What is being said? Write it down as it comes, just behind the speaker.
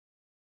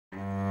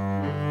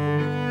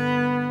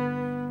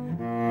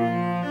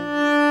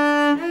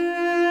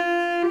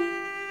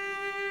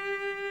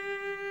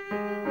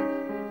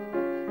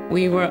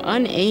we were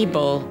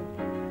unable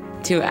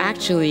to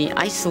actually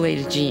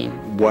isolate a gene.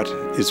 What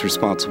is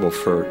responsible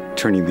for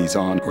turning these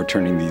on or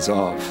turning these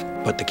off?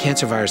 But the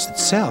cancer virus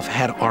itself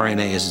had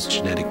RNA as its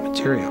genetic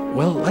material.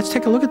 Well, let's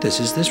take a look at this.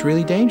 Is this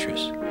really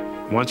dangerous?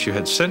 Once you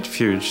had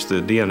centrifuged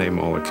the DNA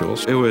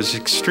molecules, it was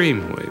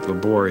extremely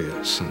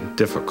laborious and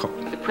difficult.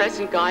 The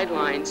present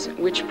guidelines,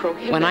 which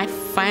prohibit... When I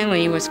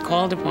finally was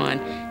called upon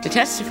to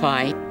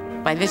testify,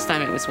 by this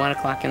time it was 1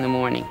 o'clock in the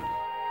morning.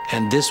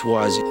 And this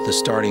was the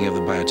starting of the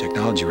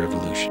biotechnology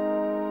revolution.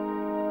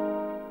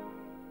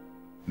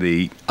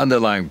 The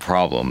underlying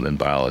problem in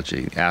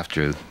biology,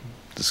 after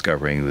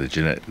discovering the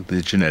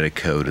genetic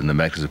code and the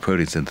mechanism of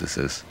protein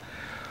synthesis,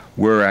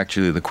 were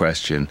actually the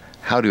question,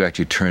 how do you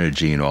actually turn a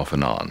gene off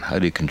and on? How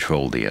do you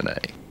control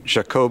DNA?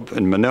 Jacob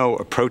and Monod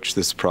approached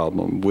this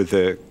problem with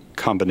a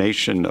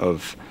combination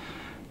of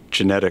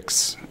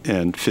genetics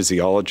and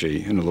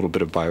physiology and a little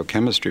bit of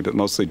biochemistry, but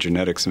mostly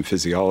genetics and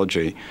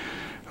physiology,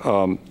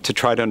 to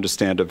try to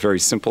understand a very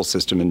simple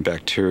system in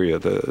bacteria,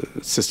 the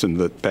system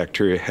that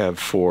bacteria have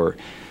for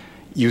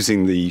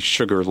using the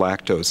sugar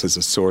lactose as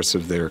a source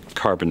of their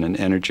carbon and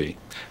energy.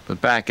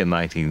 But back in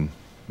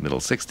middle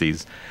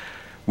 60s,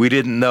 we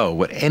didn't know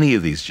what any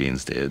of these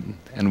genes did,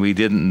 and we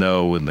didn't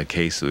know in the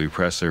case of the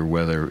repressor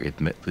whether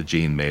the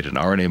gene made an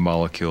RNA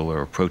molecule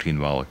or a protein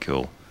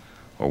molecule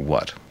or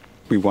what.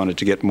 We wanted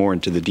to get more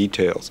into the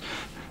details.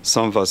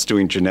 Some of us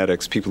doing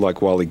genetics, people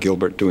like Wally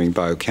Gilbert doing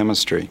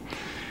biochemistry.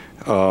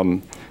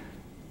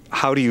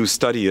 How do you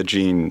study a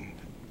gene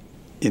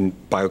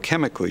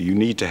biochemically? You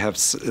need to have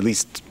at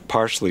least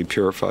partially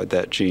purified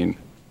that gene.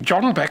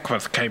 John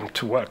Beckwith came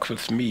to work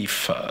with me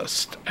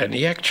first, and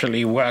he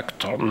actually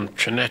worked on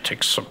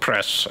genetic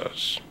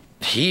suppressors.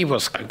 He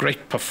was a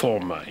great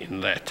performer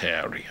in that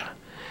area.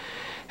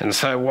 And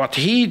so what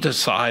he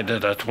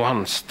decided at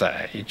one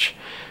stage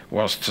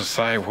was to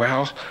say,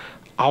 well,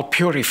 I'll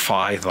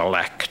purify the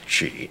lac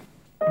gene.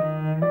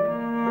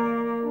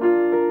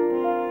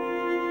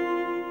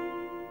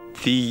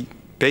 The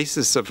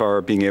basis of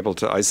our being able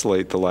to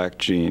isolate the lac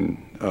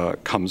gene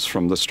comes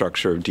from the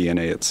structure of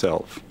DNA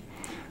itself.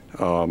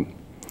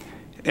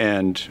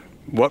 And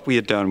what we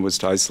had done was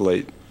to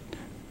isolate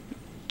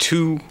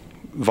 2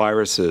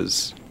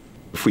 viruses.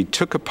 If we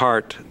took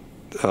apart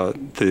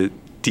the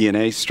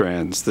DNA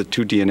strands, the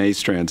 2 DNA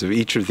strands of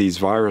each of these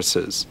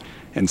viruses,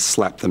 and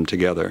slapped them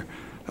together,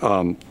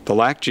 the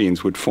lac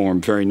genes would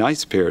form very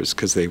nice pairs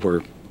because they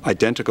were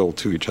identical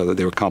to each other,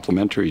 they were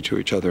complementary to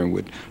each other and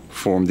would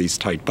form these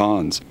tight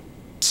bonds.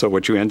 So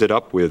what you ended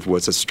up with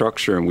was a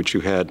structure in which you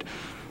had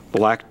the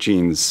lac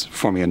genes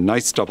forming a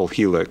nice double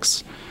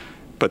helix,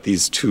 but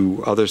these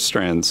 2 other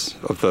strands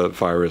of the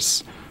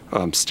virus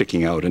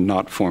sticking out and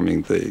not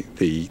forming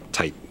the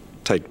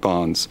tight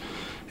bonds.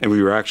 And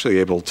we were actually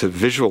able to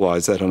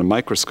visualize that on a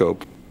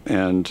microscope.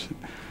 And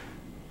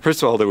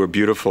first of all, they were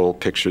beautiful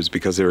pictures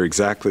because they were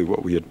exactly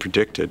what we had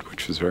predicted,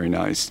 which was very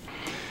nice.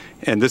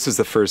 And this is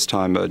the first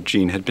time a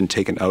gene had been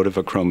taken out of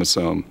a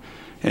chromosome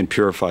and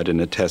purified in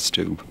a test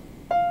tube.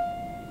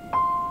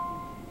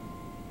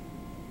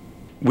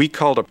 We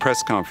called a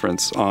press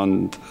conference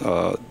on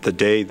the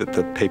day that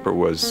the paper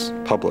was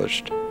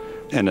published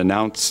and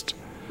announced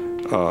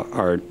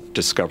our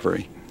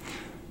discovery.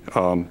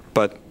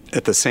 But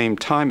at the same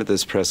time at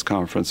this press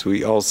conference,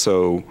 we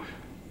also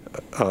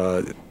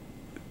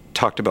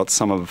talked about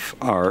some of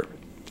our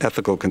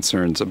ethical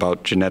concerns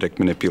about genetic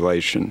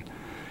manipulation.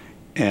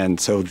 And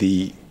so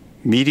the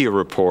media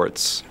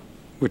reports,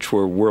 which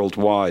were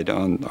worldwide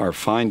on our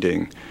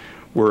finding,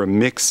 were a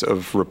mix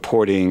of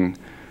reporting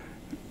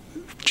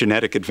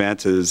genetic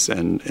advances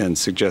and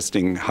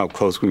suggesting how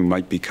close we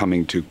might be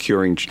coming to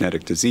curing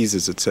genetic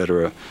diseases, et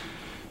cetera,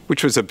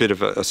 which was a bit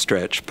of a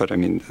stretch, but I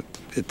mean,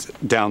 it's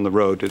down the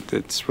road,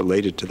 it's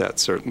related to that,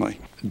 certainly.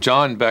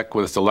 John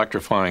Beckwith's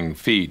electrifying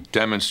feat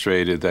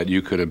demonstrated that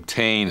you could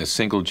obtain a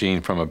single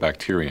gene from a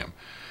bacterium.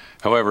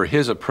 However,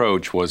 his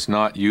approach was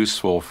not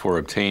useful for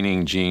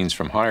obtaining genes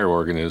from higher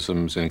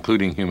organisms,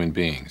 including human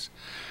beings.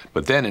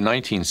 But then in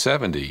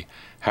 1970,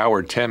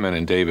 Howard Temin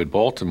and David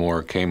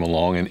Baltimore came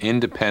along and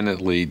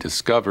independently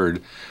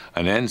discovered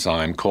an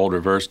enzyme called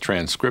reverse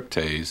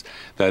transcriptase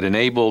that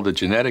enabled the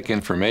genetic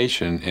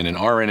information in an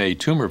RNA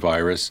tumor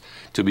virus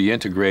to be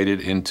integrated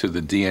into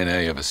the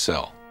DNA of a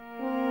cell.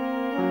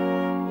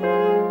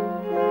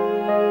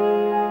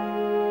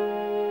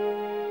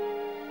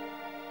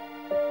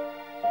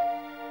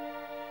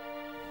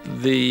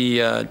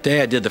 The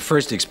day I did the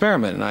first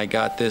experiment and I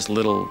got this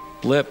little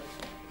blip,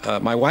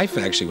 my wife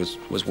actually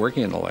was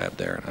working in the lab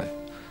there, and I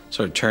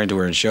sort of turned to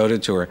her and showed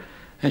it to her,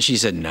 and she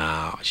said,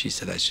 no. She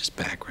said, that's just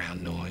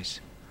background noise.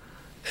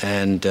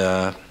 And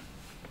I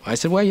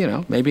said, well, you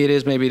know, maybe it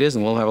is, maybe it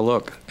isn't, we'll have a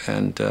look.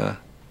 And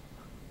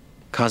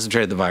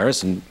concentrated the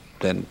virus, and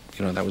then,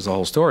 you know, that was the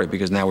whole story,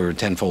 because now we were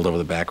tenfold over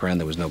the background.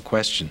 There was no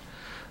question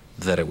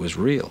that it was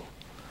real.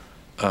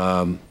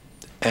 And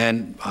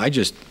I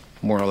just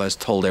more or less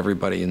told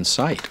everybody in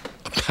sight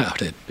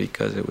about it,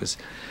 because it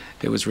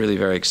was really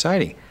very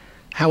exciting.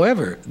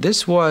 However,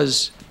 this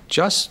was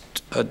just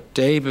a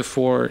day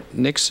before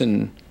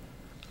Nixon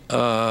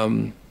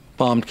bought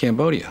bombed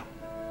Cambodia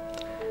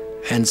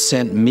and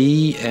sent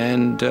me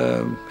and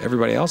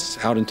everybody else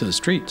out into the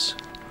streets.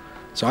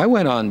 So I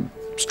went on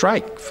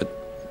strike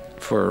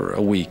for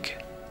a week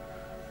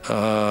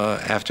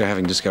after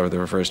having discovered the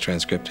reverse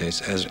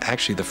transcriptase as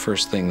actually the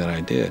first thing that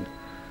I did.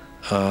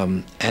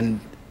 And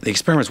the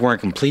experiments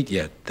weren't complete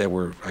yet.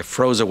 I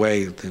froze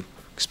away the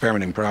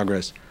experiment in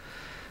progress,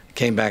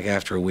 came back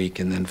after a week,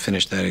 and then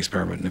finished that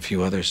experiment and a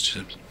few others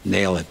to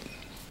nail it.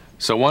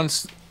 So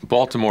once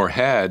Baltimore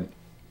had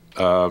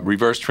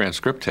reverse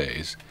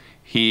transcriptase,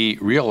 he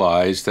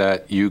realized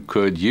that you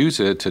could use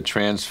it to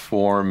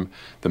transform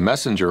the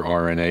messenger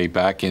RNA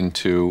back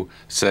into,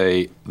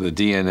 say, the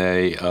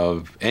DNA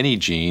of any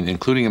gene,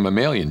 including a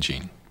mammalian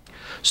gene.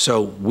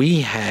 So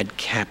we had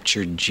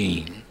captured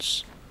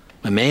genes,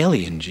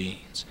 mammalian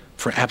genes,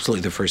 for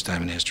absolutely the first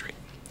time in history.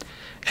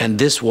 And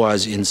this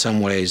was, in some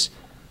ways,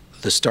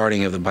 the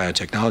starting of the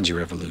biotechnology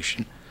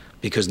revolution,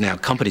 because now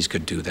companies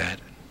could do that,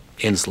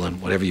 insulin,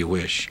 whatever you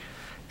wish.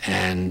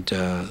 And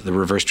the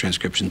reverse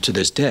transcription to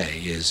this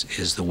day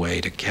is the way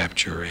to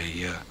capture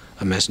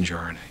a messenger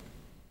RNA.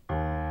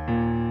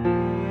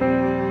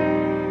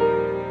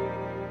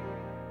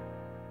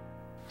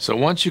 So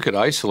once you could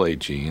isolate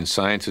genes,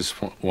 scientists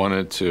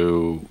wanted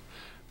to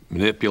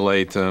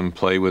manipulate them,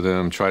 play with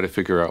them, try to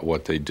figure out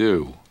what they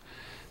do.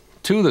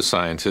 Two of the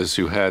scientists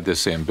who had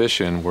this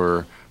ambition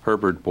were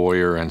Herbert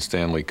Boyer and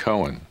Stanley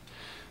Cohen.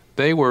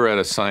 They were at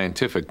a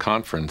scientific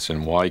conference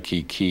in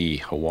Waikiki,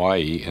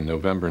 Hawaii in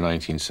November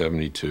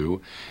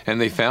 1972, and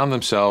they found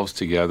themselves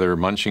together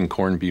munching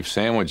corned beef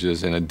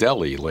sandwiches in a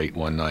deli late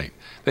one night.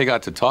 They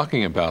got to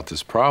talking about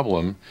this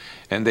problem,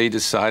 and they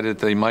decided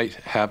they might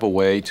have a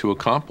way to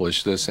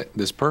accomplish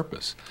this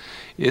purpose.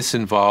 This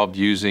involved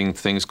using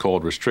things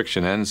called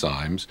restriction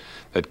enzymes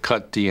that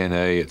cut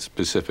DNA at a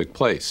specific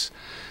place.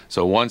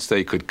 So once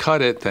they could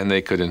cut it, then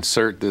they could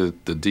insert the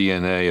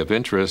DNA of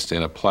interest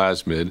in a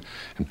plasmid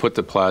and put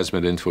the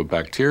plasmid into a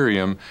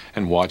bacterium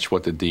and watch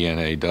what the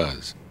DNA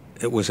does.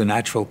 It was a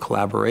natural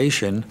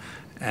collaboration,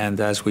 and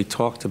as we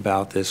talked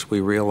about this, we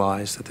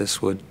realized that this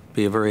would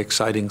be a very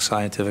exciting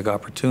scientific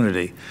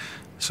opportunity.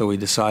 So we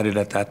decided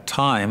at that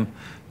time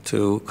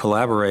to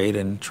collaborate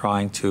in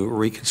trying to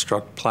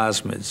reconstruct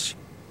plasmids.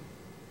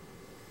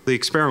 The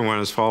experiment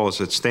went as follows,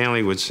 that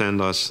Stanley would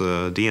send us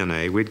the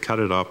DNA, we'd cut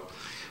it up,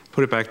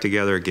 put it back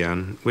together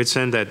again. We'd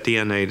send that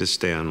DNA to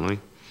Stanley.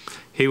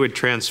 He would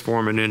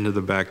transform it into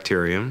the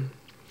bacterium.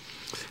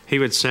 He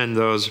would send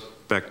those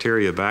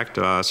bacteria back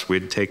to us.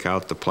 We'd take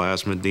out the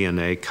plasmid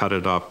DNA, cut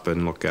it up,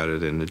 and look at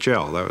it in the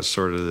gel. That was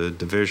sort of the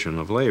division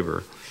of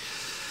labor.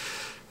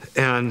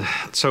 And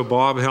so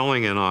Bob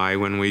Helling and I,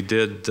 when we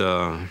did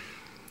the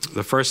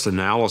first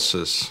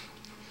analysis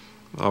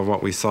of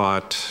what we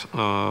thought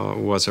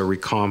was a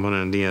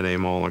recombinant DNA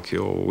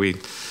molecule,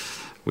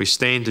 we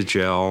stained the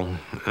gel,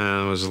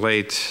 and it was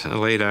late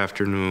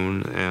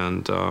afternoon,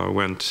 and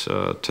went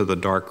to the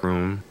dark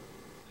room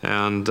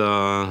and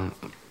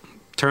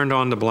turned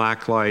on the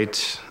black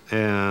light,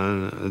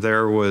 and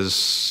there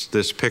was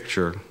this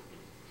picture.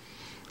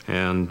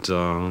 And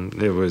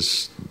it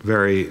was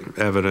very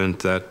evident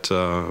that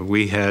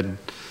we had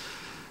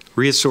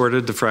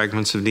reassorted the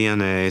fragments of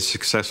DNA,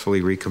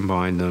 successfully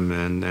recombined them,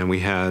 and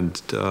we had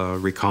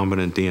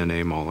recombinant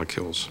DNA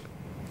molecules.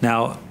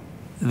 Now,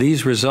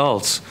 these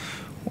results,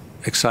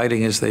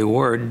 exciting as they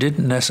were,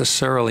 didn't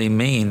necessarily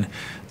mean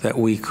that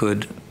we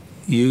could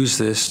use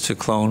this to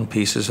clone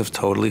pieces of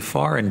totally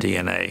foreign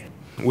DNA.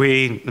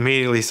 We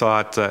immediately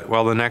thought that,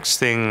 well, the next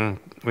thing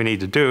we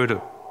need to do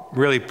to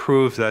really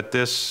prove that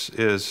this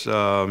is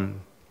going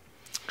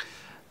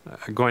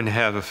to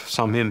have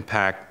some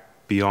impact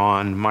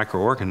beyond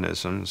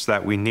microorganisms,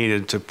 that we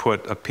needed to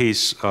put a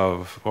piece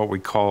of what we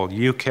call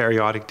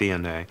eukaryotic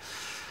DNA,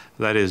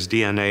 that is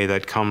DNA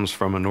that comes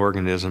from an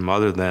organism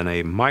other than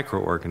a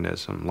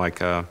microorganism, like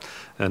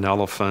an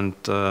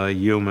elephant,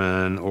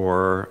 human,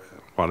 or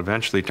what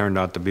eventually turned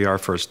out to be our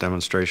first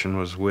demonstration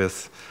was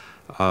with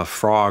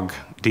frog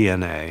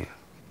DNA.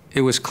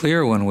 It was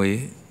clear when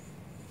we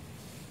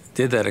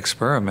did that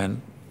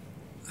experiment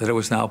that it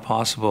was now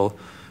possible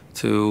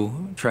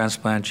to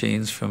transplant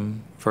genes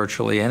from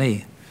virtually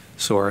any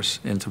source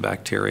into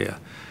bacteria.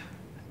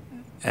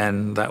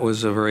 And that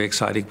was a very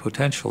exciting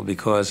potential,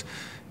 because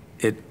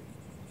it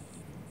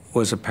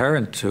was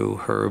apparent to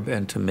Herb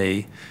and to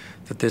me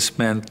that this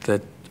meant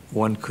that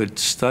one could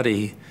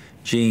study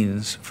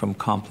genes from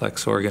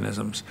complex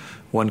organisms.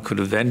 One could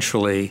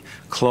eventually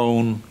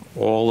clone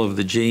all of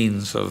the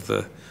genes of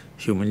the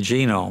human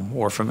genome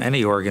or from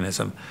any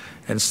organism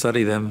and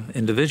study them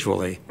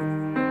individually.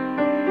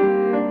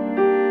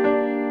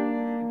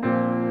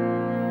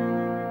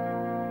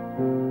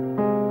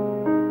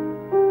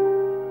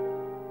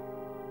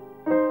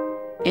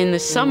 In the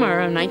summer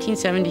of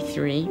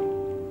 1973,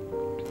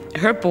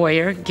 Herb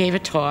Boyer gave a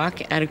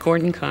talk at a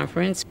Gordon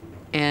conference,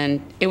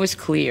 and it was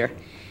clear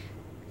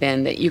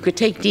then that you could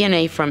take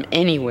DNA from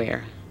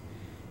anywhere,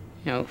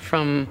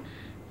 from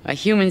a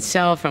human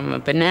cell, from a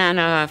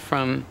banana,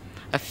 from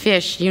a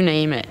fish, you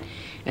name it,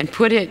 and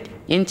put it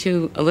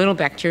into a little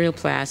bacterial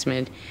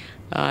plasmid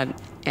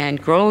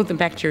and grow the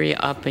bacteria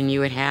up, and you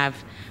would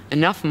have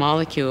enough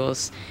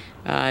molecules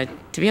to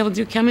be able to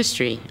do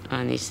chemistry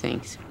on these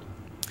things.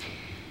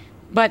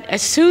 But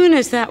as soon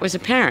as that was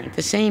apparent,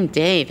 the same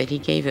day that he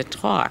gave the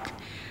talk,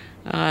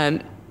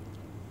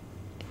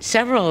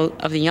 several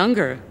of the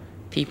younger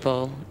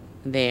people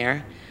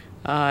there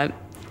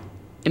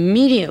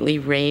immediately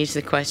raised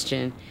the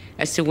question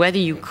as to whether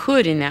you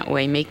could, in that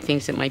way, make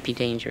things that might be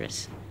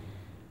dangerous.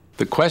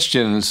 The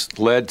questions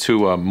led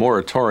to a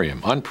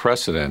moratorium,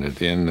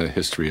 unprecedented in the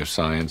history of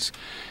science.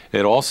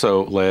 It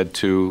also led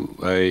to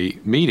a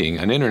meeting,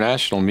 an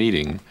international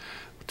meeting,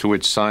 to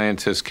which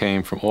scientists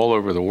came from all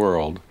over the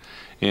world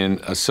in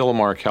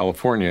Asilomar,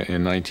 California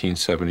in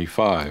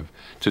 1975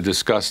 to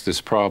discuss this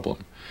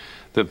problem.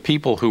 The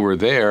people who were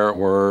there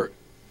were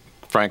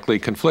frankly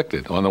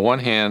conflicted. On the one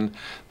hand,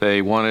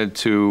 they wanted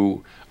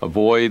to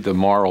avoid the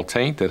moral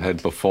taint that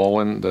had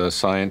befallen the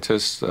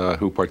scientists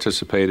who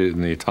participated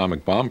in the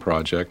atomic bomb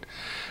project,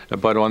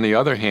 but on the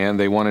other hand,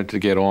 they wanted to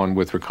get on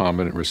with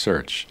recombinant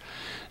research.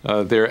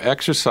 Their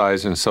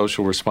exercise in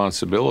social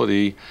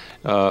responsibility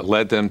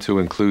led them to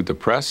include the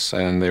press,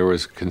 and there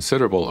was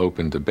considerable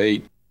open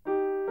debate.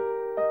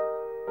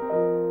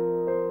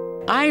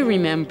 I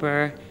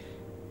remember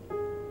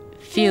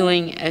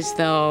feeling as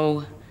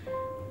though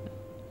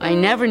I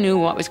never knew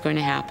what was going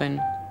to happen.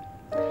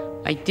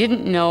 I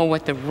didn't know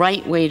what the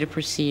right way to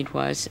proceed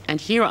was, and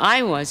here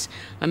I was,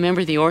 a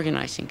member of the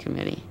organizing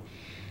committee.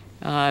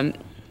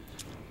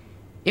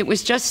 It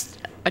was just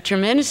a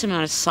tremendous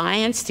amount of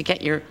science to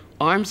get your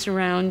arms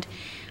around.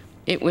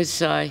 It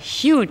was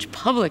huge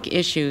public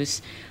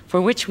issues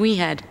for which we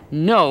had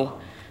no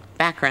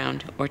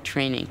background or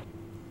training.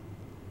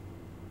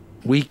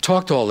 We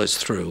talked all this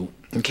through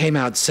and came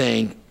out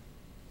saying,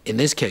 in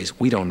this case,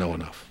 we don't know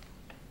enough.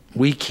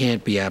 We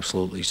can't be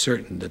absolutely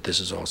certain that this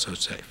is also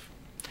safe.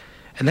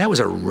 And that was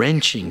a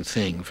wrenching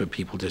thing for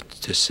people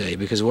to say,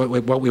 because what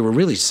we were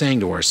really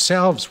saying to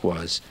ourselves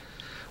was,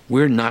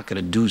 we're not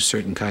going to do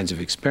certain kinds of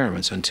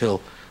experiments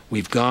until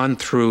we've gone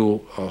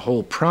through a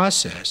whole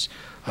process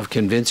of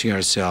convincing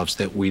ourselves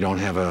that we don't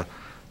have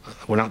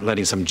we're not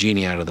letting some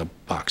genie out of the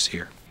box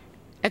here.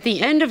 At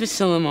the end of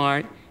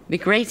Asilomar, the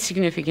great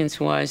significance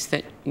was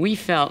that we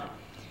felt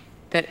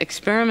that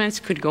experiments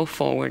could go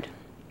forward,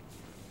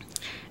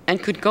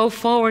 and could go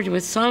forward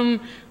with some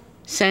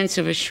sense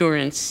of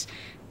assurance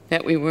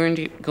that we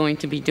weren't going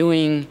to be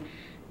doing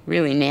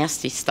really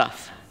nasty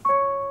stuff.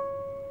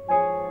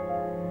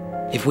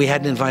 If we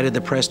hadn't invited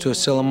the press to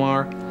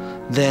Asilomar,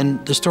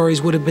 then the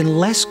stories would have been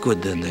less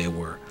good than they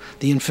were.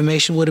 The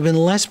information would have been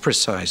less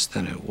precise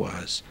than it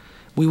was.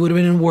 We would have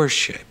been in worse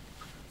shape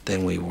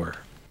than we were.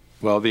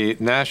 Well, the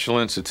National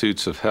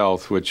Institutes of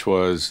Health, which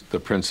was the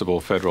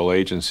principal federal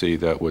agency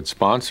that would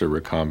sponsor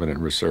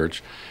recombinant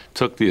research,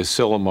 took the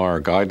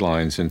Asilomar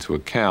guidelines into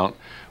account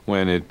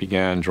when it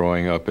began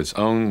drawing up its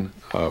own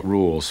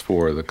rules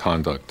for the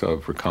conduct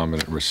of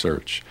recombinant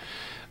research.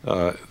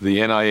 The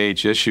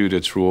NIH issued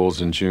its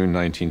rules in June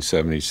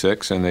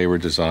 1976, and they were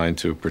designed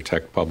to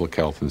protect public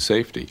health and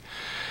safety.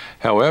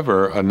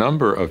 However, a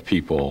number of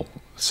people,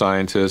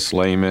 scientists,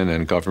 laymen,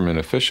 and government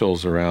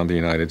officials around the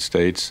United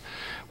States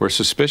were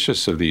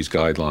suspicious of these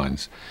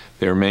guidelines.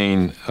 Their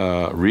main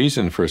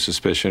reason for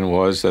suspicion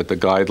was that the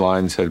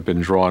guidelines had been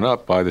drawn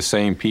up by the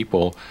same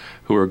people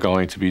who were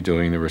going to be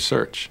doing the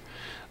research.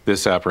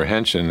 This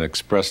apprehension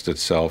expressed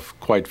itself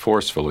quite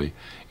forcefully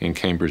in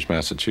Cambridge,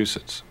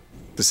 Massachusetts.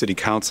 The City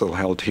Council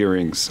held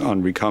hearings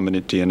on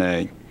recombinant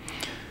DNA,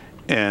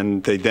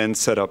 and they then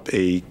set up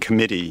a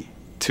committee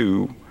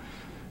to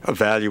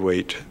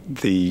evaluate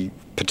the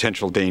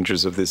potential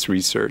dangers of this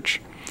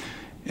research.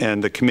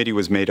 And the committee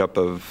was made up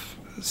of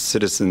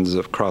citizens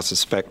across the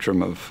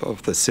spectrum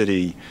of the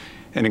city,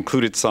 and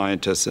included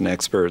scientists and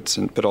experts,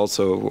 but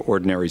also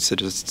ordinary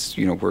citizens,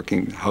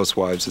 working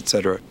housewives,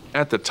 etc.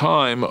 At the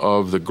time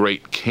of the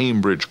great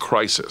Cambridge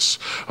crisis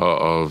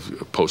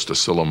of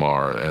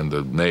post-Asilomar, and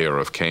the mayor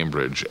of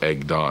Cambridge,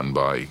 egged on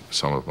by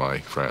some of my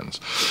friends,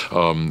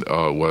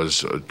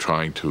 was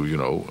trying to,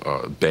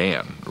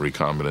 ban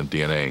recombinant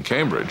DNA in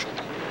Cambridge.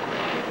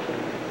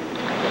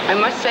 I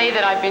must say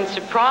that I've been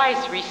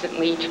surprised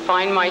recently to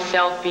find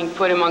myself being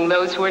put among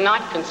those who are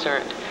not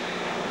concerned.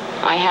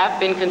 I have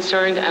been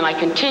concerned, and I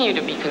continue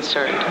to be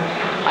concerned.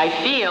 I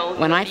feel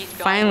when I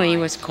finally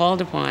was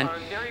called upon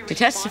to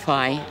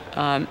testify,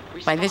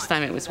 by this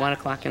time it was 1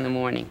 o'clock in the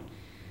morning,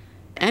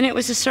 and it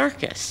was a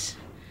circus.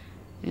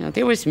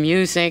 There was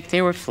music,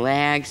 there were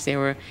flags, there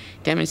were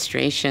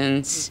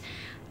demonstrations,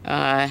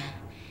 and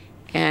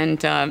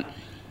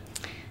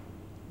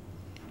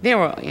there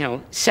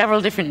were, several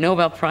different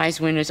Nobel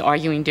Prize winners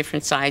arguing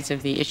different sides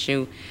of the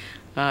issue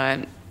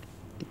to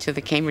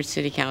the Cambridge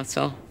City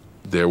Council.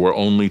 There were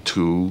only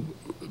two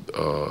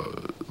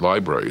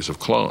libraries of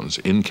clones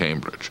in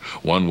Cambridge.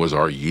 One was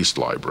our yeast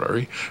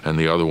library, and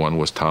the other one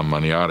was Tom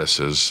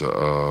Maniatis's,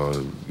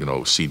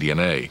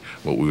 cDNA,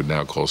 what we would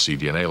now call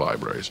cDNA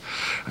libraries.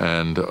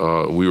 And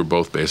we were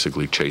both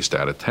basically chased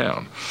out of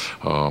town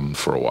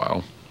for a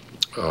while.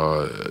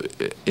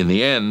 in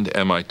the end,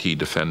 MIT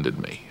defended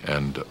me,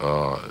 and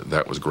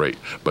that was great.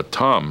 But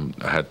Tom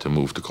had to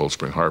move to Cold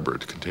Spring Harbor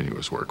to continue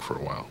his work for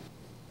a while.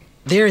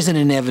 There is an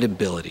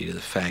inevitability to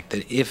the fact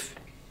that if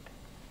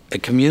a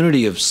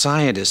community of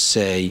scientists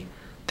say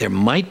there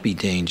might be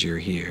danger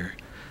here,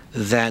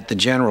 that the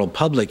general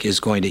public is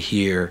going to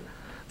hear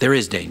there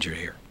is danger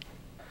here.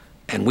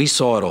 And we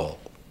saw it all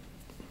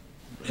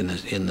in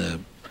the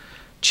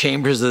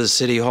chambers of the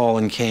City Hall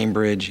in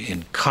Cambridge,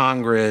 in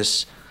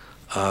Congress,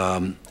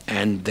 and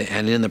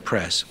in the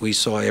press. We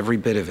saw every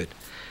bit of it.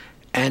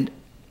 And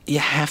you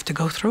have to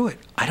go through it.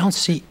 I don't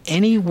see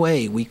any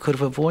way we could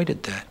have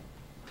avoided that.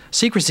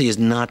 Secrecy is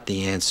not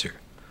the answer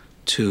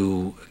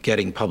to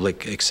getting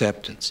public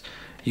acceptance.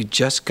 You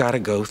just got to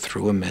go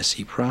through a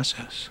messy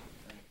process.